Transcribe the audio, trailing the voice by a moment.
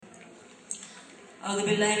اعوذ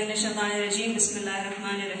باللہ من الشیطان الرجیم بسم اللہ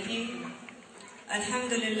الرحمن الرحیم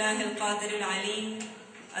الحمد للہ القادر العلیم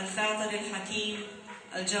الفاطر الحکیم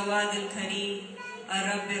الجواد الکریم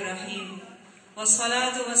الرب الرحیم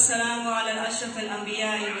والصلاة والسلام على الاشرف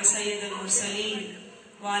الانبیاء وسید المرسلین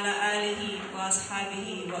وعلى آلہ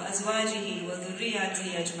واصحابہ وازواجہ وذریاتہ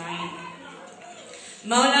اجمعین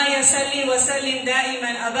مولاي صل وسلم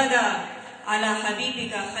دائما ابدا على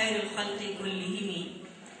حبیبک خیر الخلق كلهم.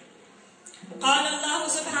 قال الله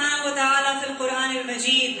سبحانه وتعالى في القرآن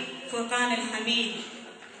المجيد فرقان الحميد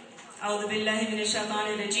أعوذ بالله من الشيطان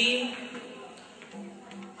الرجيم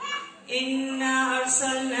إنا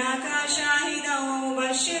أرسلناك شاهدا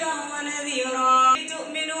ومبشرا ونذيرا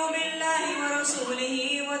لتؤمنوا بالله ورسوله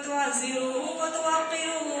وتعزروه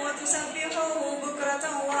وتوقروه وتسبحوه بكرة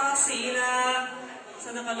وأصيلا.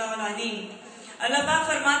 صدق اللہ العظیم. اللہ پاک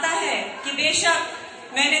فرماتا ہے کہ بے شک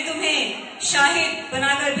میں نے تمہیں شاہد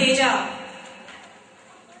بنا کر بھیجا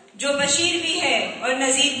جو بشیر بھی ہے اور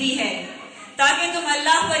نذیر بھی ہے تاکہ تم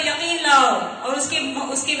اللہ پر یقین لاؤ اور اس کے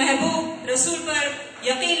محبوب رسول پر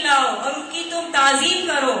یقین لاؤ اور ان کی تم تعظیم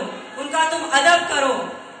کرو، ان کا تم ادب کرو،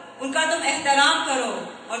 ان کا تم احترام کرو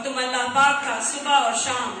اور تم اللہ پاک کا صبح اور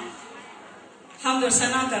شام حمد و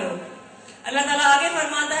ثنا کرو. اللہ تعالیٰ آگے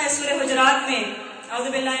فرماتا ہے سورہ حجرات میں اعوذ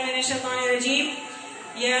باللہ من الشیطان الرجیم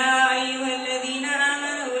یا ایھا الذین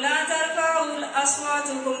آمنوا لا ترفعوا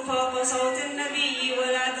اصواتکم فوق صوت النبی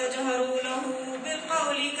ولا تجهروا له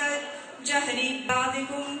بالقول كجهر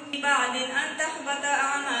بعضكم ببعض ان تحبط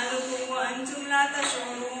اعمالكم وانتم لا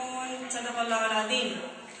تشعرون. صدق اللہ العظیم.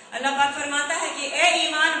 اللہ پاک فرماتا ہے کہ اے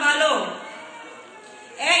ایمان والو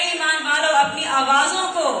اپنی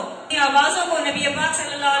آوازوں کو نبی پاک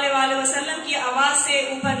صلی اللہ علیہ وآلہ وسلم کی آواز سے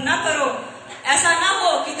اوپر نہ کرو، ایسا نہ ہو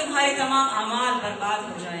کہ تمہارے تمام اعمال برباد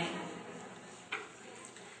ہو جائیں.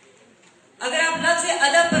 اگر آپ لفظ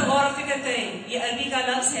ادب پر غور و فکر کریں، یہ عربی کا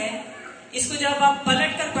لفظ ہے، اس کو جب آپ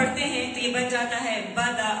پلٹ کر پڑھتے ہیں تو یہ بن جاتا ہے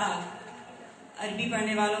بدأ. عربی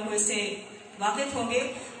پڑھنے والوں کو اس سے واقف ہوں گے.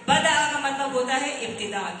 بدأ کا مطلب ہوتا ہے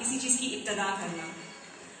ابتدا، کسی چیز کی ابتدا کرنا.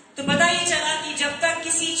 تو پتہ یہ چلا کہ جب تک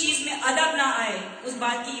کسی چیز میں ادب نہ آئے اس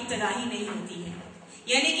بات کی ابتدا ہی نہیں ہوتی ہے.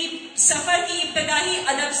 یعنی کہ سفر کی ابتدا ہی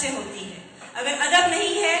ادب سے ہوتی ہے. اگر ادب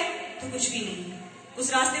نہیں ہے تو کچھ بھی نہیں ہے. اس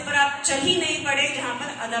راستے پر آپ چل ہی نہیں پڑے جہاں پر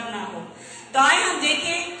ادب نہ ہو. تو آئے ہم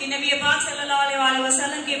دیکھیں کہ نبی پاک صلی اللہ علیہ وآلہ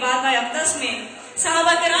وسلم کے بارگاہ اقدس میں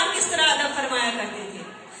صحابہ کرام کس طرح ادب فرمایا کرتے تھے،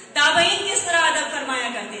 تابعین کس طرح ادب فرمایا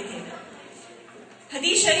کرتے تھے.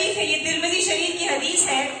 حدیث شریف ہے، یہ ترمذی شریف کی حدیث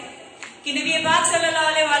ہے کہ نبی پاک صلی اللہ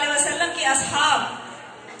علیہ وآلہ وسلم کے اصحاب،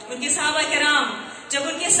 ان کے صحابہ کرام جب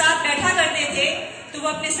ان کے ساتھ بیٹھا کرتے تھے تو وہ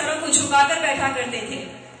اپنے سروں کو جھکا کر بیٹھا کرتے تھے.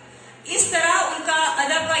 اس طرح ان کا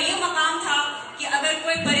ادب کا یہ مقام تھا کہ اگر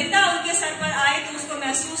کوئی پرندہ ان کے سر پر آئے تو اس کو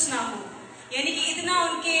محسوس نہ ہو. یعنی کہ اتنا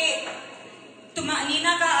ان کے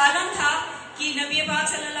طمأنینہ کا عالم تھا کہ نبی پاک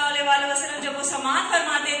صلی اللہ علیہ وآلہ وسلم جب وہ سماعت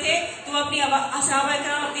فرماتے تھے تو وہ اپنی صحابہ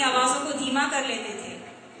کرام اپنی آوازوں کو دھیما کر لیتے تھے.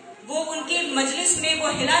 وہ ان کے مجلس میں وہ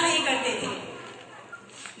ہلا نہیں کرتے تھے.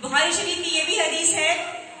 بخاری شریف کی یہ بھی حدیث ہے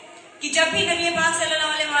کہ جب بھی نبی پاک صلی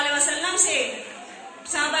اللہ علیہ وآلہ وسلم سے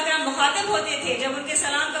صحابہ کرام مخاطب ہوتے تھے، جب ان کے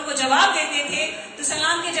سلام کا وہ جواب دیتے تھے تو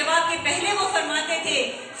سلام کے جواب کے پہلے وہ فرماتے تھے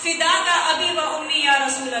فدا کا ابی و امی یا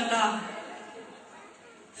رسول اللہ،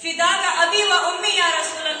 فدا کا ابی و امی یا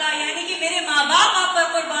رسول اللہ، یعنی کہ میرے ماں باپ آپ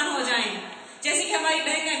پر قربان ہو جائیں. جیسے کہ ہماری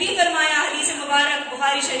بہن نے بھی فرمایا حدیث مبارک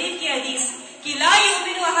بخاری شریف کی حدیث کہ لا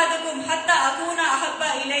یؤمن احدکم حتی اکون احب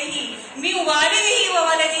الیہ من والدہ و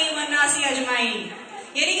ولدہ والناس اجمعین.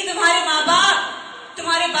 یعنی کہ تمہارے ماں باپ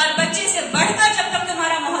تمہارے بال بچے سے بڑھ کر جب تک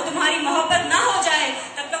تمہاری محبت نہ ہو جائے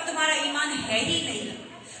تب تک تمہارا ایمان ہے ہی نہیں.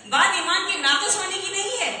 بات ایمان کے ناقص ہونے کی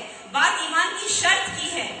نہیں ہے، بات ایمان کی شرط کی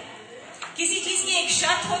ہے. کسی چیز کی ایک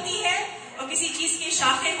شرط ہوتی ہے اور کسی چیز کی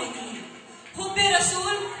شاخیں ہوتی ہیں. حب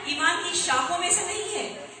رسول ایمان کی شاخوں میں سے نہیں ہے،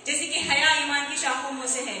 جیسے کہ حیا ایمان کی شاخوں میں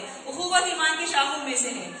سے ہے، اخوت ایمان کی شاخوں میں سے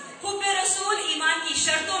ہے. حب رسول ایمان کی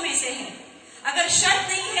شرطوں میں سے ہے. اگر شرط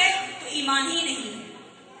نہیں ہے تو ایمان ہی نہیں ہے.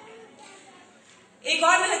 ایک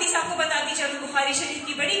اور میں حدیث آپ کو بتاتی چلوں، بخاری شریف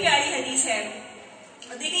کی بڑی پیاری حدیث ہے.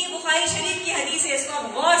 اور دیکھیں یہ بخاری شریف کی حدیث ہے، اس کو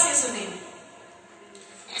آپ غور سے سنیں.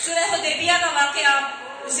 صلح حدیبیہ کا واقعہ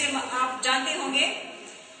اسے آپ جانتے ہوں گے.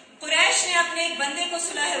 قریش نے اپنے ایک بندے کو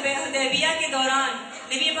صلح حدیبیہ کے دوران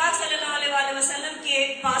نبی پاک صلی اللہ علیہ وآلہ وسلم کے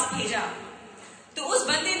پاس بھیجا. تو اس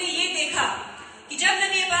بندے نے یہ دیکھا کہ جب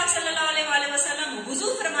نبی پاک صلی اللہ علیہ وآلہ وسلم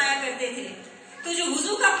وضو فرمایا کرتے تھے تو جو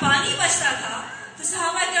وضو کا پانی بچتا تھا تو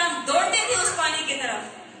صحابہ کرام دوڑتے تھے اس پانی کی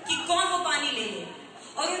طرف کہ کون وہ پانی لے لے.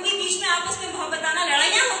 اور ان کے بیچ میں آپس میں محبتانہ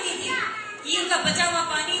لڑائیاں ہوتی تھی کہ ان کا بچا ہوا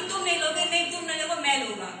پانی تم نہیں لوگے، نہیں تم نہ لوگو، میں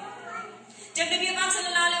لوں گا. جب نبی پاک صلی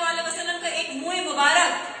اللہ علیہ وسلم کا ایک منہ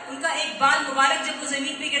مبارک، ان کا ایک بال مبارک جب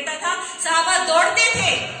زمین پہ گرتا تھا صحابہ دوڑتے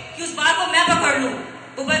تھے کہ اس بار کو میں پکڑ لوں،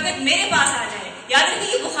 وہ برکت میرے پاس آ جائے. یاد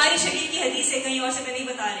رکھیے یہ بخاری شریف کی حدیث ہے، کہیں اور سے میں نہیں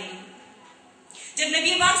بتا رہی ہوں. جب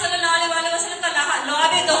نبی پاک صلی اللہ علیہ وسلم کا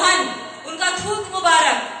لعاب دہن، ان کا تھوک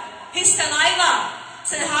مبارک، ہس سلائیوا،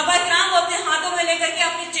 صحابہ کرام وہ اپنے ہاتھوں میں لے کر کے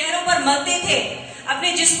اپنے چہروں پر ملتے تھے،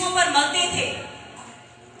 اپنے جسموں پر ملتے تھے.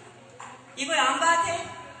 یہ کوئی عام بات ہے؟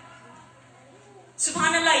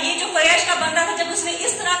 سبحان اللہ. یہ جو قریش کا بندہ تھا، جب اس نے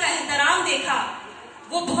اس طرح کا احترام دیکھا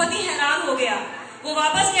وہ بہت ہی حیران ہو گیا. وہ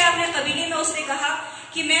واپس گیا اپنے قبیلے میں. اس نے کہا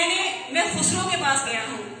کہ میں خسرو کے پاس گیا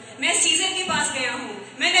ہوں، میں سیزر کے پاس گیا ہوں،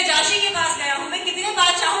 میں نجاشی کے پاس گیا ہوں، میں کتنے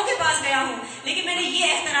بادشاہوں کے پاس گیا ہوں، لیکن میں نے یہ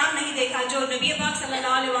احترام نہیں دیکھا جو نبی پاک صلی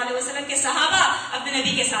اللہ علیہ وسلم کے صحابہ اپنے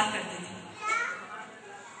نبی کے ساتھ کرتے تھے.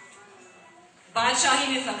 بادشاہی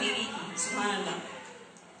میں فقیری کی. سبحان اللہ.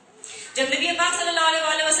 جب نبی پاک صلی اللہ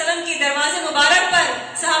علیہ وسلم کی دروازے مبارک پر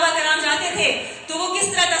صحابہ کرام جاتے تھے تو وہ کس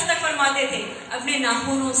طرح دستک فرماتے تھے؟ اپنے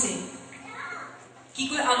ناخنوں سے، کہ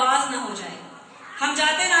کوئی آواز نہ ہو جائے. ہم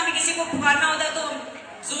جاتے ہیں نا، ہمیں کسی کو پکارنا ہوتا تو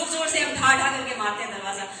زور زور سے ہم ڈھا ڈھا کر کے مارتے ہیں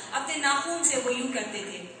دروازہ. اپنے ناخن سے وہ یوں کرتے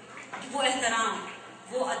تھے. وہ احترام،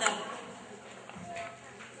 وہ ادب.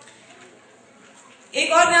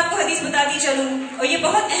 ایک اور میں آپ کو حدیث بتاتی چلوں، اور یہ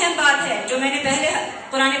بہت اہم بات ہے جو میں نے پہلے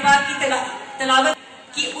قرآن پاک کی تلاوت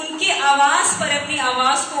کہ ان کی آواز پر اپنی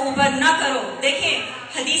آواز کو اوپر نہ کرو. دیکھیں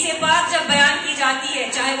حدیث پاک جب بیان کی جاتی ہے،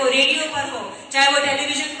 چاہے وہ ریڈیو پر ہو، چاہے وہ ٹیلی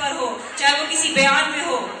ویژن پر ہو، چاہے وہ کسی بیان میں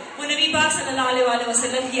ہو، وہ نبی پاک صلی اللہ علیہ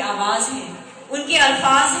وسلم کی آواز ہے، ان کے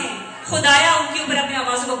الفاظ ہیں. خدایا ان کے اوپر اپنی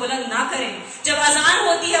آوازوں کو بلند نہ کریں. جب اذان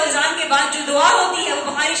ہوتی ہے، اذان کے بعد جو دعا ہوتی ہے وہ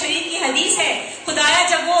بخاری شریف کی حدیث ہے. خدایا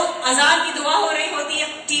جب وہ اذان کی دعا ہو رہی ہوتی ہے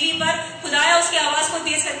ٹی وی پر، خدایا اس کی آواز کو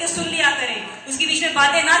تیز کر کے سن لیا کریں، اس کے بیچ میں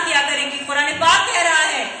باتیں نہ کیا کریں. کہ قرآن پاک کہہ رہا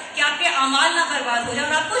ہے کہ آپ کے اعمال نہ برباد ہو جائیں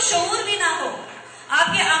اور آپ کو شعور بھی نہ ہو.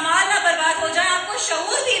 آپ کے اعمال نہ برباد ہو جائیں، آپ کو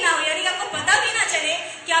شعور بھی نہ ہو، یعنی آپ کو پتہ بھی نہ چلے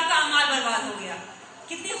کہ آپ کا اعمال برباد ہو گیا.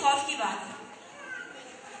 کتنی خوف کی بات ہے.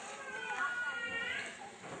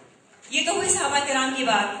 یہ تو ہوئی صحابہ کرام کی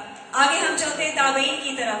بات. آگے ہم چلتے ہیں تابعین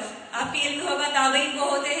کی طرف. آپ کے علم ہوگا تابعین وہ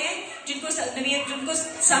ہوتے ہیں جن کو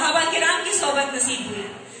صحابہ کرام کی صحبت نصیب ہوئی.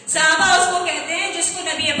 صحابہ اس کو کہتے ہیں جس کو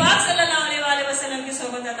نبی پاک صلی اللہ علیہ وسلم کی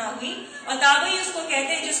صحبت عطا ہوئی، اور تابعی اس کو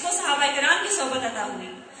کہتے ہیں جس کو صحابہ کرام کی صحبت عطا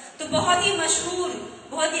ہوئی. تو بہت ہی مشہور،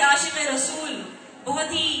 بہت ہی عاشق رسول،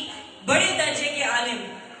 بہت ہی بڑے درجے کے عالم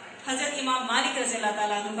حضرت امام مالک رضی اللہ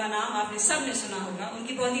تعالیٰ عنہ کا نام آپ نے سب نے سنا ہوگا. ان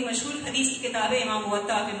کی بہت ہی مشہور حدیث کی کتاب ہے امام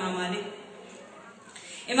موطا آف امام مالک.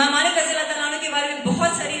 امام مالک رضی اللہ تعالیٰ عنہ کے بارے میں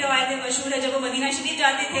بہت ساری روایتیں مشہور ہیں. جب وہ مدینہ شریف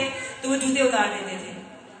جاتے تھے تو وہ جوتے اتار دیتے تھے.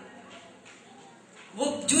 وہ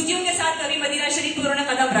جوتیوں کے ساتھ کبھی مدینہ شریف پر انہوں نے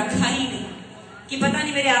قدم رکھا ہی نہیں کہ پتہ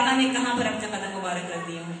نہیں میرے آقا نے کہاں پر اپنے قدم مبارک رکھ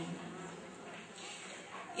دیا ہوں.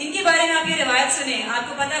 ان کے بارے میں آپ یہ روایت سنیں. آپ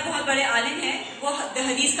کو پتا بہت بڑے عالم ہیں، وہ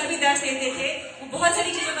حدیث کا بھی درس دیتے تھے، وہ بہت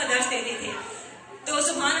ساری چیزوں کا درس دیتے تھے. تو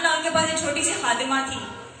سبحان اللہ ان کے پاس ایک چھوٹی سی خادمہ تھی.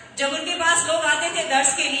 جب ان کے پاس لوگ آتے تھے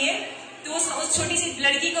درس کے لیے تو اس چھوٹی سی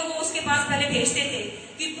لڑکی کو وہ اس کے پاس پہلے بھیجتے تھے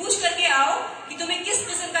کہ پوچھ کر کے آؤ کہ تمہیں کس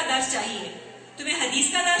قسم کا درس چاہیے، تمہیں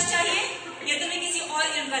حدیث کا درس چاہیے یا تمہیں کسی اور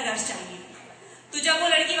علم کا درس چاہیے. تو جب وہ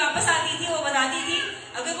لڑکی واپس آتی تھی وہ بتاتی تھی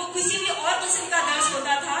اگر وہ کسی بھی اور قسم کا درس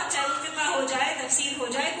ہوتا تھا، چاہے وہ فقہ ہو جائے، تفسیر ہو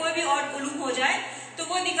جائے، کوئی بھی اور علوم ہو جائے، تو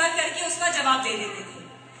وہ نکال کر کے اس کا جواب دے دیتے تھے.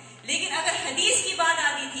 لیکن اگر حدیث کی بات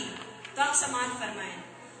آتی تھی تو آپ سماعت فرمائیں.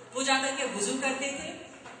 وہ جا کر کے وضو کرتے تھے،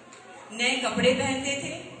 نئے کپڑے پہنتے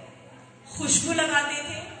تھے، خوشبو لگاتے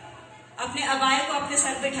تھے، اپنے عبائے کو اپنے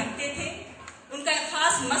سر پہ ڈھکتے تھے. ان کا ایک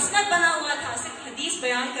خاص مسند بنا ہوا تھا صرف حدیث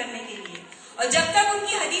بیان کرنے کے لیے. اور جب تک ان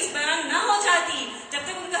کی حدیث بیان نہ ہو جاتی، جب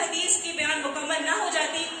تک ان کا حدیث کی بیان مکمل نہ ہو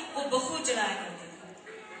جاتی، وہ بخود جلایا کرتے تھے.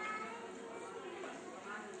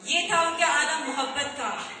 یہ تھا ان کا عالم محبت کا،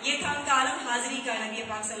 یہ تھا ان کا عالم حاضری کا نبی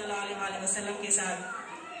پاک صلی اللہ علیہ وسلم کے ساتھ.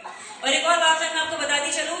 اور ایک اور واقعہ میں آپ کو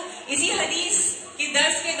بتاتی چلوں. اسی حدیث کے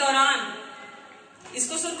درس کے دوران، اس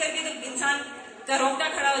کو سن کر کے تو انسان کا رونگٹا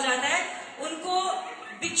کھڑا ہو جاتا ہے، ان کو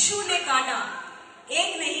بچھو نے کاٹا.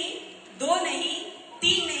 ایک نہیں، دو نہیں،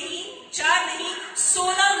 تین نہیں، چار نہیں،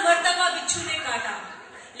 16 مرتبہ بچھو نے کاٹا،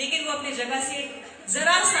 لیکن وہ اپنی جگہ سے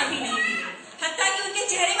ذرا سا بھی نہیں تھی. حتیٰ کہ ان کے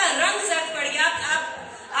چہرے کا رنگ زرد پڑ گیا.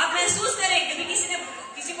 آپ محسوس کریں کبھی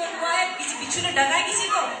کسی کو ہوا ہے، کسی بچھو نے ڈگا ہے کسی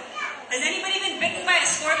کو؟ Has anybody been bitten by a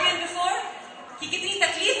scorpion before؟ کہ کتنی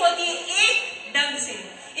تکلیف ہوتی ہے ایک ڈنگ سے.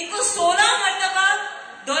 ان کو 16 مرتبہ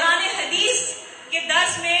دوران حدیث کے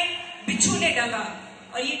درس میں بچھو نے ڈگا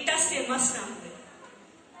اور یہ ٹس سے مس نہ ہوئے.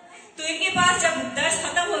 تو ان کے پاس جب درس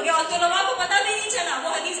ختم ہو گیا اور طلباء کو پتہ بھی نہیں چلا،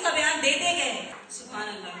 وہ حدیث کا بیان دیتے گئے. سبحان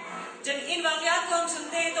اللہ. جب ان واقعات کو ہم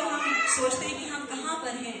سنتے ہیں تو ہم سوچتے ہیں کہ ہم کہاں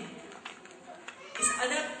پر ہیں، اس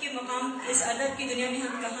ادب کے مقام، اس ادب کی دنیا میں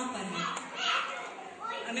ہم کہاں پر ہیں.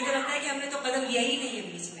 ہمیں تو لگتا ہے کہ ہم نے تو قدم لیا ہی نہیں ہے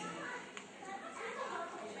بیچ میں.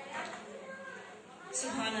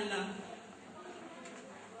 سبحان اللہ.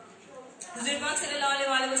 حضور پاک صلی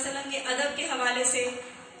اللہ علیہ وسلم کے ادب کے حوالے سے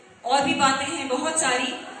اور بھی باتیں ہیں بہت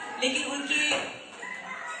ساری، لیکن ان کے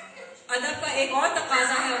ادب کا ایک اور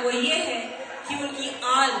تقاضا ہے، وہ یہ ہے کہ ان کی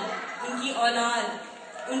آل، ان کی اولاد،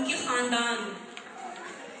 ان کے خاندان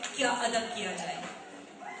کیا ادب کیا جائے،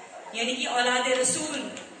 یعنی کہ اولاد رسول،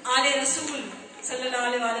 آل رسول صلی اللہ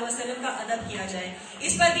علیہ وسلم کا ادب کیا جائے.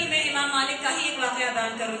 اس پر بھی میں امام مالک کا ہی ایک واقعہ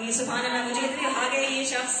بیان کروں گی. سبحان اللہ، مجھے اتنے آگے یہ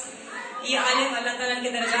شخص، یہ عالم، اللہ تعالیٰ ان کے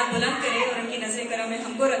درجات بلند کرے اور ان کی نظر کرم میں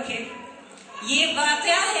ہم کو رکھے. یہ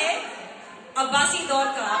واقعہ ہے عباسی دور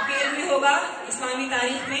کا. آپ کے علم میں ہوگا اسلامی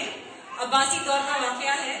تاریخ میں عباسی دور کا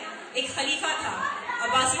واقعہ ہے. ایک خلیفہ تھا،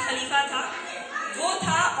 عباسی خلیفہ تھا. وہ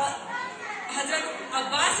تھا اور حضرت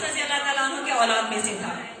عباس رضی اللہ تعالیٰ عنہ کے اولاد میں سے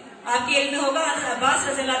تھا. آپ کے علم میں ہوگا حضرت عباس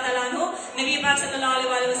رضی اللہ تعالیٰ عنہ نبی پاک صلی اللہ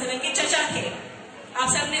علیہ وسلم کے چچا تھے. آپ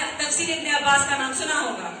سب نے تفسیر ابن عباس کا نام سنا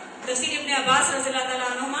ہوگا. تفسیر ابن عباس رضی اللہ تعالیٰ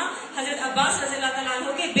عنہما حضرت عباس رضی اللہ تعالیٰ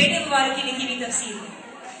عنہ کے بیٹے مبارک کی لکھی ہوئی تفسیر ہے.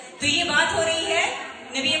 تو یہ بات ہو رہی ہے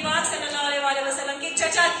نبی پاک صلی اللہ علیہ وسلم کے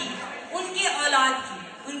چچا کی، ان کے اولاد کی.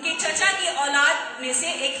 ان کے چچا کی اولاد میں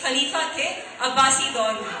سے ایک خلیفہ تھے عباسی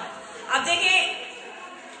دور میں. اب دیکھیں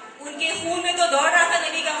ان کے خون میں تو دوڑ رہا تھا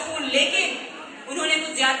نبی کا خون، لیکن انہوں نے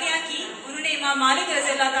کچھ زیادتیاں کی. انہوں نے امام مالک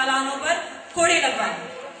رضی اللہ تعالیٰ عنہ پر کوڑے لگوائے.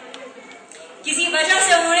 کسی وجہ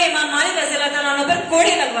سے انہوں نے امام مالک رضی اللہ تعالیٰ عنہ پر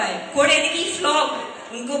کوڑے لگوائے. کوڑے یعنی کہ فلاگ،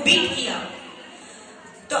 ان کو بیٹ کیا.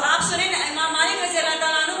 تو آپ سنیں نا، امام مالک رضی اللہ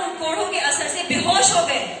تعالیٰ عنہ ان کوڑوں کے اثر سے بے ہوش ہو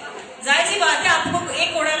گئے. ظاہر سی بات ہے، آپ کو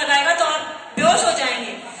ایک کوڑا لگائے گا تو آپ بے ہوش ہو جائیں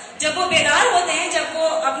گے. جب وہ بیدار ہوتے ہیں، جب وہ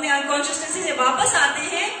اپنے انکانشیسنیس سے واپس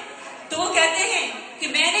آتے ہیں، تو وہ کہتے ہیں کہ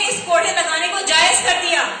میں نے اس کوڑے لگانے کو جائز کر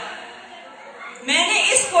دیا. میں نے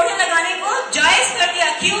اس کوڑے لگانے کو جائز کر دیا.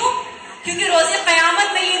 کیوں؟ کیونکہ روز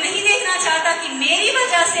قیامت میں یہ نہیں دیکھنا چاہتا کہ میری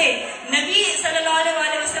وجہ سے نبی صلی اللہ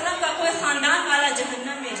علیہ وسلم کا کوئی خاندان والا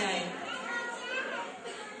جہنم میں جائے.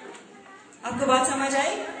 آپ کو بات سمجھ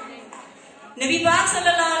آئی؟ نبی پاک صلی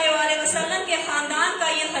اللہ علیہ وسلم کے خاندان کا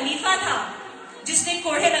یہ خلیفہ تھا جس نے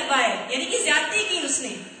کوڑے لگوائے، یعنی کہ زیادتی کی اس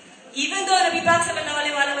نے. ایون دو نبی پاک صلی اللہ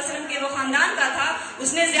علیہ وسلم کے وہ خاندان کا تھا،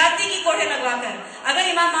 اس نے زیادتی کی کوڑے لگوا کر. اگر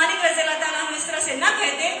امام مالک رضی اللہ تعالیٰ عنہ اس طرح سے نہ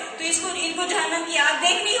کہتے تو ان کو جہنم کی آگ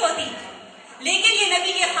دیکھنی ہوتی. لیکن یہ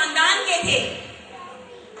نبی کے خاندان کے تھے،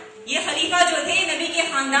 یہ خلیفہ جو تھے نبی کے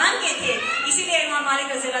خاندان کے تھے. اسی لیے امام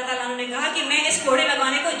مالک رضی اللہ تعالیٰ عنہ نے کہا کہ میں اس کوڑے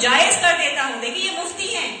لگانے کو جائز کر دیتا ہوں. دیکھیے یہ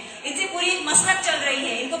مفتی ہیں، ان سے پوری ایک مسلک چل رہی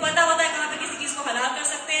ہے. ان کو پتا ہوتا ہے کہاں پہ کسی چیز کو حلال کر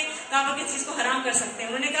سکتے ہیں، کہاں پہ کسی چیز کو حرام کر سکتے ہیں.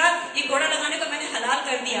 انہوں نے کہا یہ کوڑا لگانے کو میں نے حلال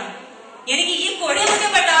کر دیا، یعنی کہ یہ کوڑے مجھے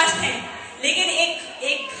برداشت ہیں. لیکن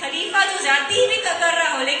ایک خلیفہ جو زیادتی بھی کر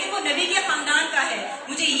رہا ہو لیکن وہ نبی کے خاندان کا ہے،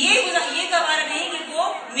 مجھے یہ گوارا نہیں کہ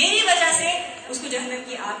وہ میری وجہ سے اس کو جہنم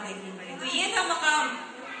کی آگ دیکھنی پڑے. تو یہ تھا مقام.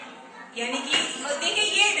 یعنی کہ دیکھیں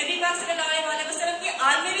یہ نبی پاک صلی اللہ علیہ وسلم کے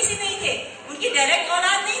آل میں بھی سے نہیں تھے، ان کی ڈائریکٹ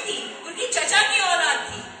اولاد نہیں تھی، ان کی چچا کی اولاد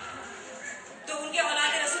تھی. تو ان کے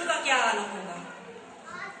اولاد رسول کا کیا عالم ہوگا.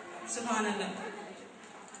 سبحان اللہ،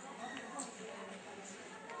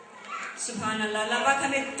 سبحان اللہ. اللہ پاک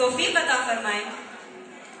ہمیں توفیق عطا فرمائے.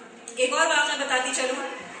 ایک اور واقعہ بتاتی چلوں،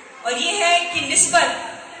 اور یہ ہے کہ نسبت.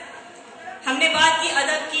 ہم نے بات کی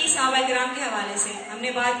ادب کی صحابہ کرام کے حوالے سے، ہم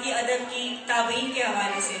نے بات کی ادب کی تابعین کے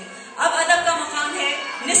حوالے سے. اب ادب کا مقام ہے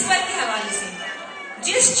نسبت کے حوالے سے.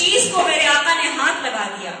 جس چیز کو میرے آقا نے ہاتھ لگا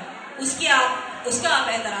دیا اس کا آپ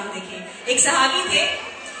احترام دیکھیں. ایک صحابی تھے،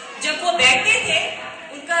 جب وہ بیٹھتے تھے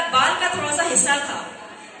ان کا بال کا تھوڑا سا حصہ تھا.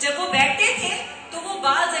 جب وہ بیٹھتے تھے تو وہ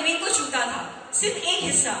بال زمین کو چھوتا تھا، صرف ایک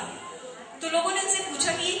حصہ. تو لوگوں نے ان سے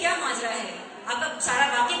پوچھا کہ یہ کیا ماجرا ہے، آپ کا سارا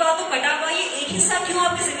باقی بال تو کٹا ہوا، یہ ایک حصہ کیوں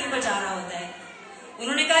آپ کی زمین پر جا رہا ہوتا ہے.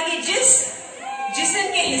 انہوں نے کہا کہ جس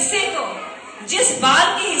جسم کے حصے کو، جس بال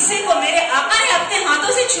کے حصے کو میرے آقا نے اپنے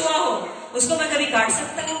ہاتھوں سے چھوا ہو اس کو میں کبھی کاٹ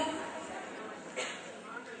سکتا ہوں.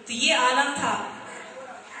 تو یہ عالم تھا،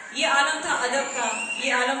 یہ عالم تھا ادب کا،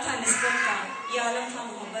 یہ عالم تھا نسبت کا، یہ عالم تھا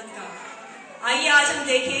محبت کا. آئیے آج ہم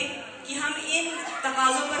دیکھیں کہ ہم ان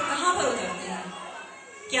تقاضوں پر کہاں پر اترتے ہیں.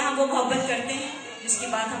 کیا ہم وہ محبت کرتے ہیں جس کی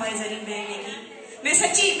بات ہماری زمین میں رہے گی. میں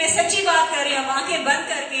سچی بات کر رہی ہوں. آنکھیں بند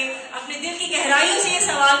کر کے اپنے دل کی گہرائیوں سے یہ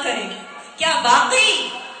سوال کریں، کیا واقعی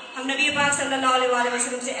ہم نبی پاک صلی اللہ علیہ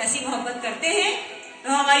وسلم سے ایسی محبت کرتے ہیں جو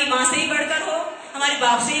ہماری ماں سے ہی بڑھ کر ہو، ہمارے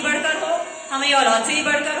باپ سے ہی بڑھ کر ہو، ہماری اولاد سے ہی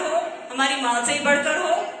بڑھ کر ہو، ہماری ماں سے ہی بڑھ کر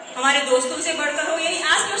ہو، ہمارے دوستوں سے بڑھ کر ہو. یعنی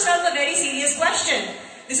ask yourself a very serious question.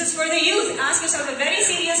 This is for the youth. Ask yourself a very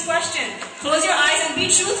serious question. Close your eyes and be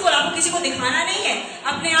truthful. آپ کو کسی کو دکھانا نہیں ہے،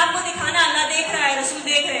 اپنے آپ کو دکھانا. اللہ دیکھ رہا ہے، رسول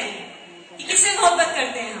دیکھ رہے ہیں کہ کس سے محبت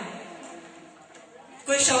کرتے ہیں ہم.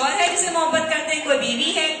 کوئی شوہر ہے جسے محبت کرتے ہیں, کوئی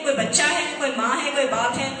بیوی ہے, کوئی بچہ ہے, کوئی ماں ہے, کوئی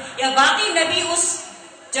باپ ہے, یا باقی نبی اس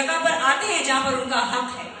جگہ پر آتے ہیں جہاں پر ان کا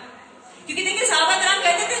حق ہے. کیونکہ دیکھیں صحابہ کرام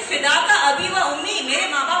کہتے تھے فدا کا ابی و امی, میرے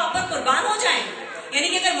ماں باپ پر قربان ہو جائیں, یعنی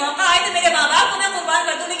کہ اگر موقع آئے تو میرے ماں باپ کو میں قربان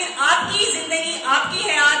کر دوں, لیکن آپ کی زندگی, آپ کی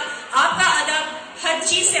حیات, آپ کا ادب ہر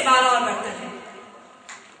چیز سے بالا اور برتر ہے.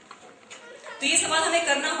 تو یہ سوال ہمیں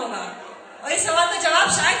کرنا ہوگا, اور اس سوال کا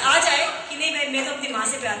جواب شاید آ جائے کہ نہیں میں تو اپنی ماں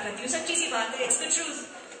سے پیار کرتی ہوں, سچی سی بات ہے, اٹس دی ٹروتھ.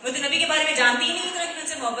 میں تو نبی کے بارے میں جانتی ہی نہیں اتنا کہ ان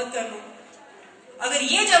سے محبت کر لوں. اگر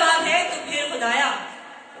یہ جواب ہے تو پھر خدایا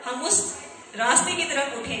ہم اس راستے کی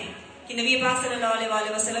طرف اٹھیں کہ نبی پاک صلی اللہ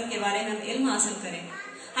علیہ وسلم کے بارے میں ہم علم حاصل کریں.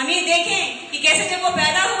 ہم یہ دیکھیں کہ کیسے جب وہ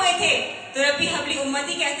پیدا ہوئے تھے تو ربی حبلی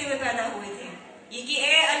امتی کہتے ہوئے پیدا ہوئے تھے, یہ کہ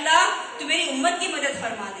اے اللہ تو میری امت کی مدد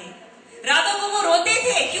فرما دے. راتوں کو وہ روتے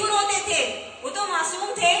تھے, کیوں روتے تھے؟ وہ تو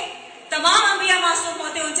معصوم تھے, تمام انبیاء معصوم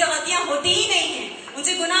ہوتے, ان سے غلطیاں ہوتی ہی نہیں ہیں, ان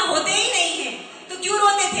سے گناہ ہوتے ہی نہیں ہیں, تو کیوں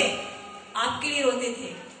روتے تھے؟ آپ کے لیے روتے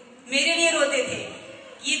تھے, میرے لیے روتے تھے.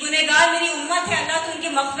 یہ گنہگار میری امت ہے, اللہ تو ان کی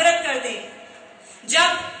مغفرت کر دے.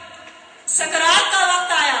 جب سکرات کا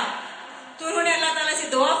وقت آیا تو انہوں نے اللہ تعالیٰ سے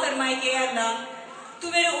دعا فرمائی کہ اے اللہ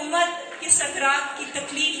تو میرے امت کی سکرات کی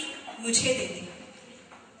تکلیف مجھے دے دی.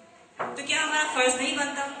 تو کیا ہمارا فرض نہیں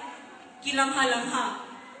بنتا کہ لمحہ لمحہ,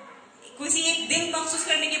 کسی ایک دن مخصوص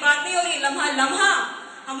کرنے کی بات نہیں, اور یہ لمحہ لمحہ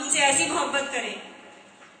ہم ان سے ایسی محبت کریں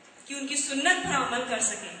کہ ان کی سنت پر عمل کر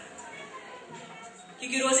سکیں,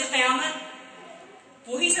 کیونکہ روز قیامت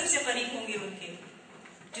وہی سب سے قریب ہوں گے ان کے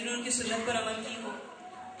جنہوں نے ان کی سنت پر عمل کی ہو,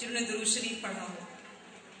 جنہوں نے درود شریف پڑھا ہو.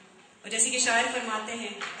 اور جیسے کہ شاعر فرماتے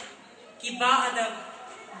ہیں کہ با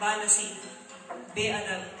ادب با نصیب, بے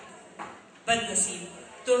ادب بد نصیب.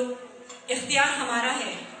 تو اختیار ہمارا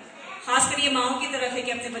ہے, خاص کر یہ ماؤں کی طرف ہے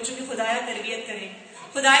کہ اپنے بچوں کی خدایا تربیت کریں.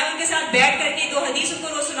 خدایا ان کے ساتھ بیٹھ کر کے 2 حدیث ان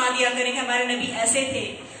کو روز سنا دیا کریں کہ ہمارے نبی ایسے تھے,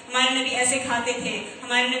 ہمارے نبی ایسے کھاتے تھے,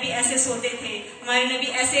 ہمارے نبی ایسے سوتے تھے, ہمارے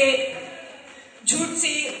نبی ایسے جھوٹ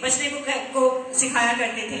سے بچنے کو سکھایا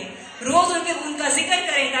کرتے تھے. روز ان کا ذکر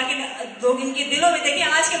کریں تاکہ لوگ ان کے دلوں میں دیکھیں.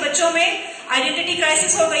 آج کے بچوں میں آئیڈینٹی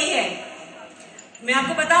کرائسس ہو گئی ہے. میں آپ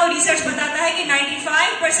کو بتاؤں, ریسرچ بتاتا ہے کہ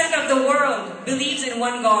 95% of the world believes in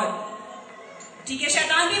one God. ٹھیک ہے,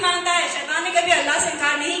 شیطان بھی مانتا ہے, شیطان نے کبھی اللہ سے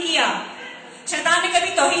انکار نہیں کیا, شیطان نے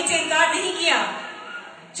کبھی توحید سے انکار نہیں کیا,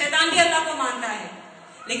 شیطان بھی اللہ کو مانتا ہے.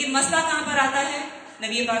 لیکن مسئلہ کہاں پر آتا ہے؟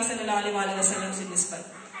 نبی پاک صلی اللہ علیہ وسلم سے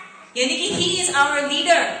نسبت, یعنی کہ ہی از آور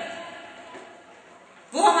لیڈر,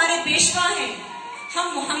 وہ ہمارے پیشوا ہیں, ہم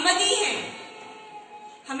محمدی ہیں.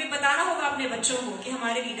 ہمیں بتانا ہوگا اپنے بچوں کو کہ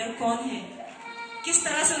ہمارے لیڈر کون ہیں, کس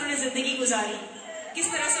طرح سے انہوں نے زندگی گزاری, کس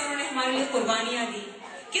طرح سے انہوں نے ہمارے لیے قربانیاں دی,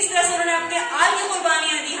 کس طرح سے انہوں نے اپنے آل کی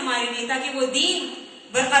قربانیاں دی ہمارے لیے, تاکہ وہ دین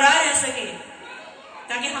برقرار رہ سکے,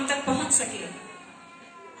 تاکہ ہم تک پہنچ سکے.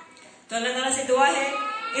 تو اللہ تعالیٰ سے دعا ہے,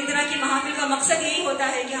 ان طرح کی محافل کا مقصد یہی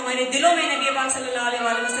ہوتا ہے کہ ہمارے دلوں میں نبی پاک صلی اللہ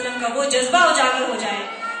علیہ وسلم کا وہ جذبہ اجاگر ہو جائے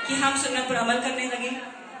کہ ہم سنت پر عمل کرنے لگے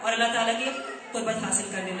اور اللہ تعالیٰ کی قربت حاصل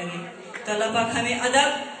کرنے لگے. تو اللہ پاک ہمیں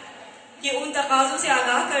ادب کے ان تقاضوں سے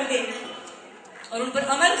آگاہ کر دے اور ان پر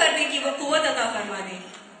عمل کرنے کی وہ قوت عطا فرما دے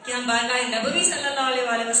کہ ہم بارگاہ نبوی صلی اللہ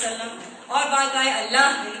علیہ وسلم اور بارگاہ اللہ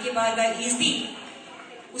یعنی کہ بارگاہ ایزدی,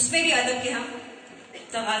 اس میں بھی ادب کے ہم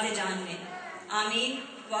تقاضے جان لیں. آمین.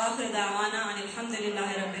 وآخر دعوانا ان الحمدللہ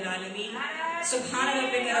رب العالمین. سبحان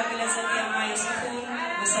ربک رب العزت عما یصفون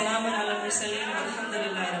وسلام علی المرسلین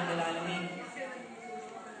والحمدللہ رب العالمین.